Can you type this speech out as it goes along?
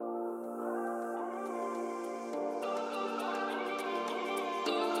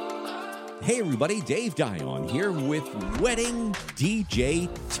Hey everybody, Dave Dion here with Wedding DJ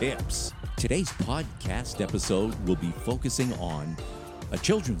Tips. Today's podcast episode will be focusing on a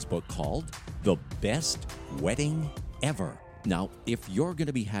children's book called The Best Wedding Ever. Now, if you're going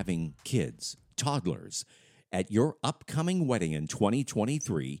to be having kids, toddlers, at your upcoming wedding in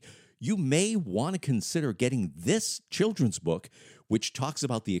 2023, you may want to consider getting this children's book, which talks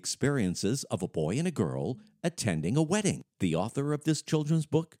about the experiences of a boy and a girl attending a wedding. The author of this children's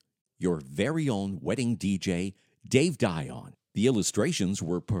book, your very own wedding DJ, Dave Dion. The illustrations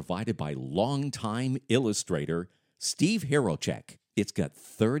were provided by longtime illustrator Steve Hirochek. It's got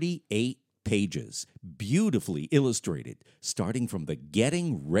 38 pages, beautifully illustrated, starting from the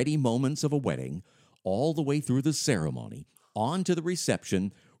getting ready moments of a wedding, all the way through the ceremony, on to the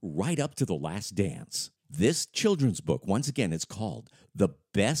reception, right up to the last dance. This children's book, once again, is called The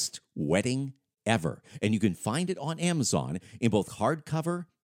Best Wedding Ever, and you can find it on Amazon in both hardcover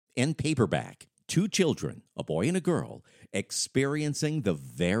and paperback. Two children, a boy and a girl, experiencing the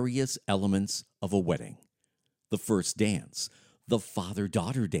various elements of a wedding. The first dance, the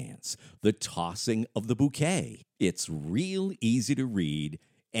father-daughter dance, the tossing of the bouquet. It's real easy to read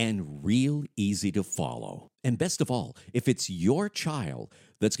and real easy to follow. And best of all, if it's your child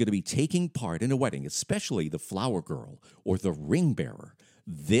that's going to be taking part in a wedding, especially the flower girl or the ring bearer,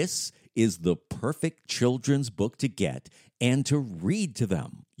 this is the perfect children's book to get and to read to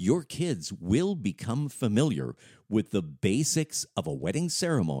them. Your kids will become familiar with the basics of a wedding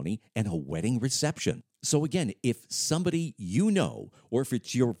ceremony and a wedding reception. So again, if somebody you know, or if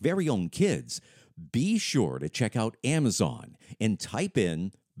it's your very own kids, be sure to check out Amazon and type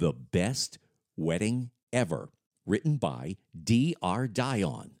in The Best Wedding Ever, written by D.R.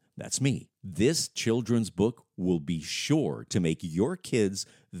 Dion. That's me. This children's book will be sure to make your kids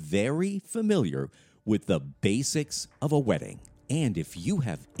very familiar with the basics of a wedding. And if you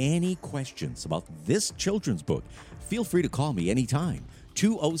have any questions about this children's book, feel free to call me anytime.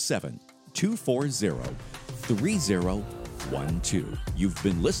 207-240-3012. You've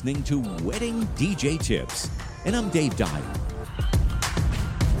been listening to Wedding DJ Tips, and I'm Dave Dion.